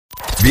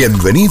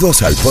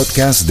Bienvenidos al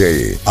podcast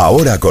de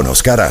Ahora con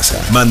Oscar Aza.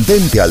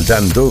 Mantente al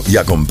tanto y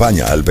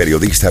acompaña al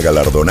periodista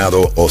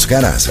galardonado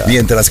Oscar Aza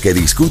mientras que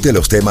discute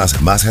los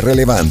temas más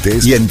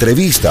relevantes y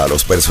entrevista a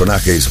los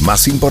personajes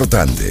más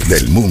importantes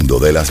del mundo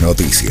de las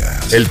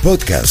noticias. El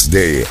podcast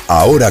de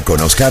Ahora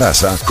con Oscar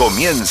Aza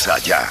comienza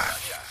ya.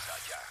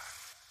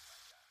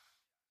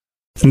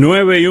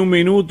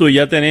 9:01 y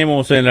ya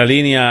tenemos en la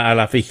línea a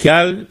la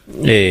fiscal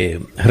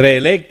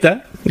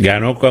reelecta.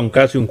 Ganó con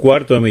casi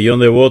 250,000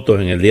 de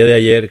votos en el día de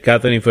ayer,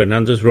 Katherine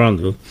Fernandez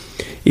Rundle,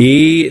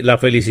 y la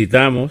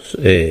felicitamos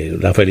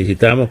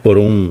por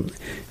un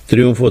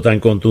triunfo tan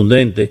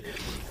contundente.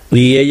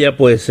 Y ella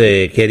pues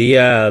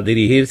quería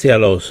dirigirse a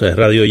los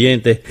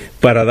radioyentes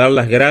para dar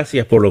las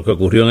gracias por lo que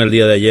ocurrió en el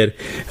día de ayer.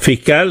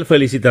 Fiscal,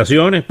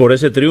 felicitaciones por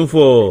ese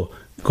triunfo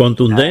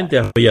contundente,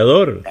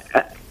 arrollador.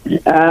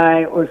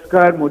 Ay,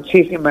 Oscar,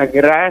 muchísimas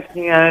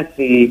gracias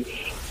y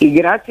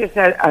gracias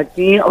a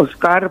ti,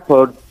 Oscar,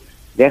 por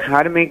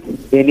dejarme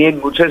venir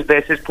muchas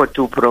veces por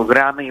tu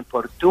programa y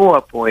por tu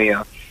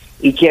apoyo.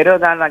 Y quiero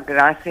dar las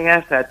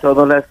gracias a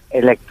todos los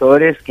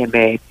electores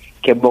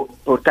que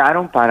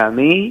votaron para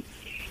mí.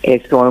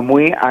 Estoy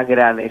muy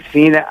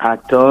agradecida a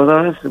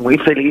todos, muy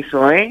feliz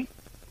hoy.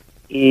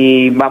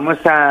 Y vamos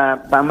a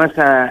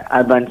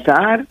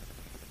avanzar,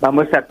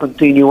 vamos a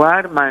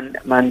continuar,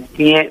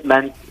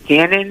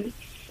 mantienen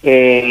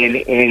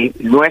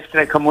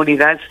nuestra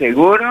comunidad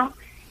seguro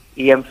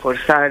y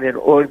enforzar el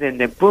orden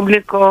del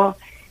público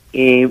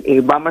y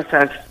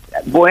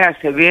voy a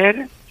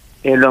servir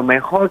lo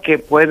mejor que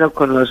puedo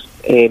con los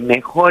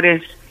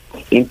mejores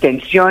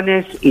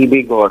intenciones y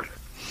vigor.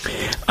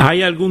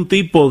 ¿Hay algún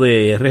tipo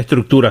de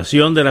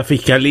reestructuración de la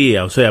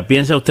fiscalía? O sea,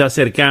 ¿piensa usted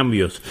hacer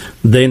cambios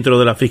dentro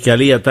de la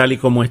fiscalía tal y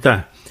como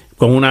está?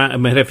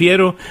 Me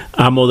refiero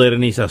a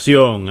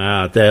modernización,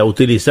 a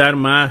utilizar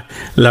más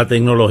la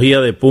tecnología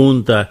de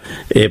punta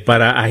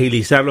para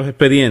agilizar los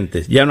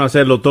expedientes, ya no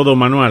hacerlo todo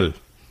manual.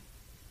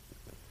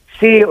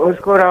 Sí,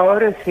 Oscar,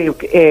 ahora sí,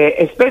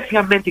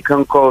 especialmente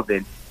con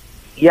COVID,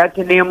 ya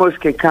tenemos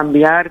que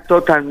cambiar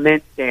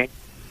totalmente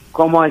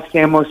cómo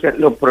hacemos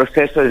los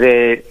procesos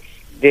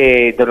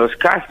de los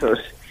casos,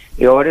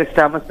 y ahora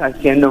estamos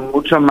haciendo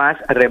mucho más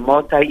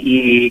remota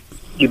y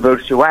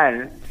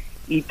virtual.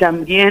 Y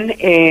también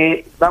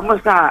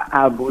vamos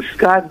a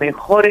buscar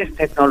mejores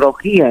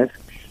tecnologías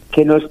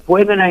que nos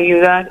puedan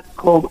ayudar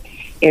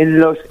en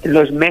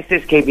los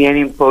meses que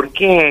vienen,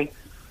 porque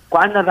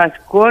cuando las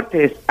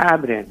cortes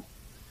abren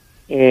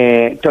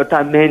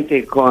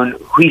totalmente con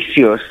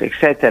juicios,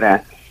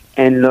 etcétera,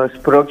 en los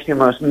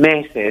próximos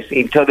meses,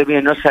 y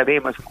todavía no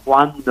sabemos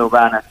cuándo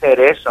van a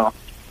hacer eso,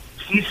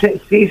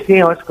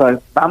 sí, Oscar,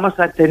 vamos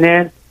a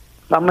tener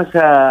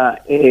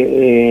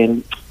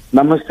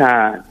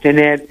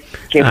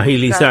que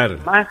agilizar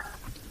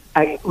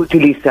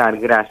utilizar,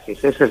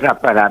 gracias, esa es la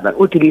palabra,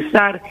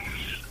 utilizar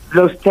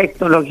las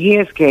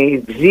tecnologías que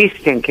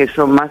existen, que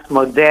son más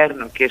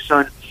modernos,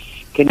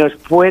 que nos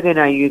pueden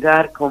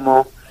ayudar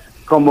como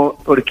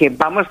porque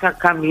vamos a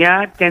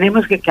cambiar,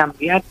 tenemos que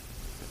cambiar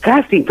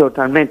casi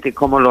totalmente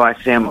cómo lo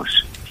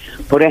hacemos.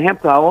 Por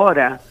ejemplo,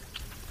 ahora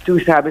tú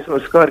sabes,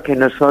 Oscar, que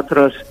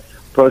nosotros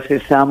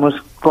procesamos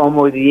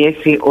como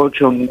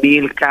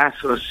 18,000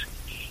 casos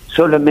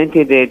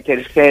solamente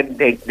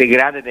de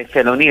grado de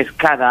felonías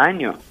cada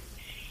año.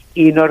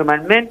 Y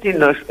normalmente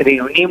nos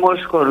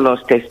reunimos con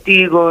los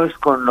testigos,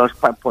 con los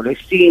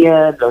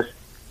policías,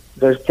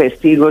 los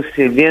testigos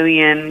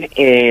civilian,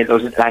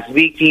 las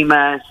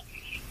víctimas,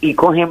 y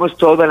cogemos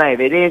toda la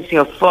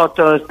evidencia,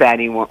 fotos,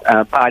 body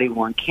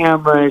worn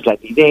cameras,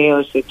 los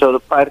videos de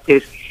todas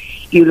partes,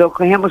 y lo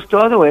cogemos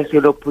todo eso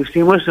y lo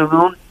pusimos en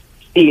un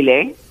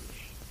stile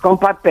con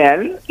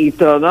papel y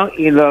todo,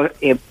 y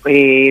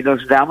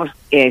los damos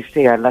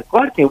a la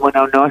corte.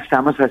 Bueno, no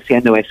estamos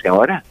haciendo eso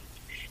ahora,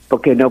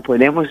 porque no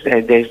podemos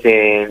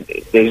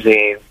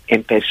desde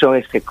empezó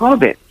este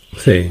COVID.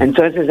 Sí.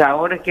 Entonces,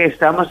 ahora que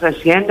estamos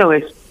haciendo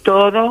es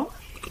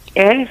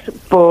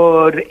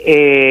por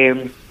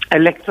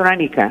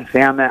electrónica, se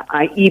llama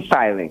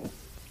e-filing.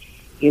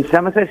 Y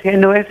estamos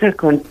haciendo eso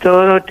con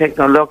todo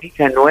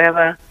tecnológica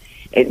nueva.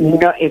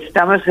 No,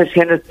 estamos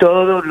haciendo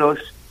todos los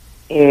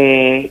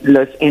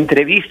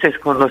entrevistas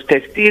con los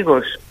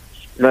testigos,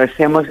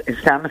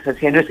 estamos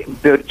haciendo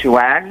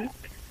virtual.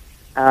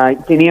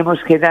 Teníamos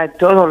que dar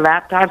todo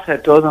laptops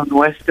a todos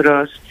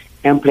nuestros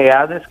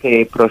empleados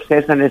que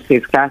procesan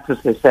estos casos,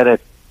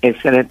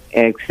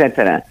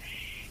 etcétera.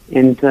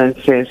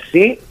 Entonces,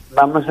 sí,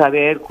 vamos a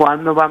ver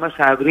cuándo vamos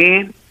a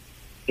abrir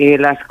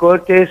las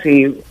cortes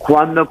y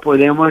cuándo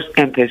podemos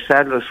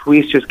empezar los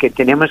juicios que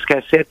tenemos que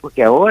hacer,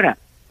 porque ahora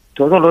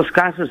todos los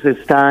casos se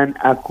están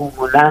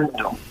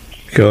acumulando.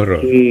 Qué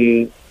horror.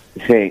 Sí.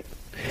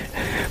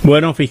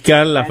 Bueno,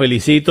 fiscal, la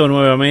felicito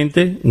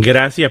nuevamente.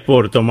 Gracias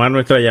por tomar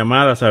nuestra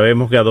llamada.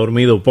 Sabemos que ha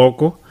dormido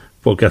poco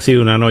porque ha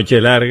sido una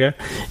noche larga.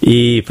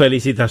 Y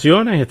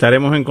felicitaciones.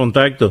 Estaremos en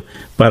contacto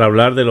para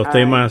hablar de los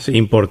temas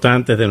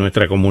importantes de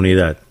nuestra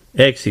comunidad.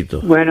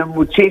 Éxito. Bueno,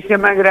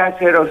 muchísimas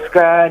gracias,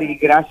 Oscar, y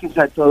gracias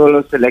a todos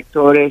los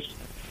electores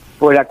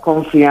por la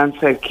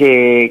confianza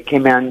que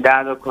me han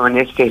dado con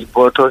estos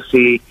votos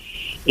y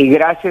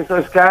gracias,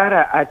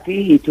 Oscar, a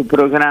ti y tu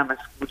programa.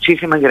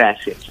 Muchísimas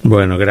gracias.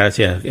 Bueno,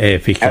 gracias,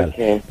 fiscal.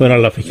 Okay. Bueno,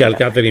 la fiscal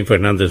Katherine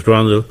Fernandez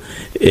Rundle,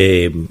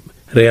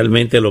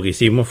 realmente lo que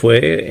hicimos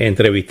fue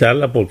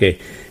entrevistarla porque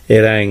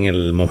era en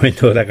el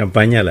momento de la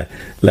campaña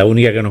la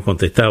única que nos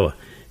contestaba.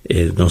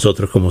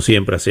 Nosotros, como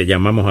siempre,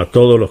 llamamos a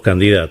todos los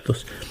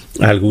candidatos.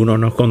 Algunos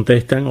nos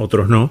contestan,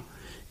 otros no.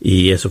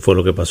 Y eso fue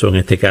lo que pasó en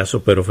este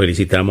caso, pero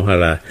felicitamos a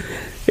la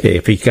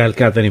fiscal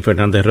Katherine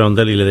Fernandez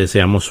Rundle y le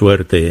deseamos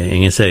suerte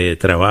en ese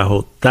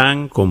trabajo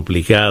tan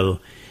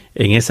complicado,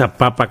 en esa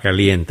papa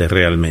caliente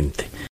realmente.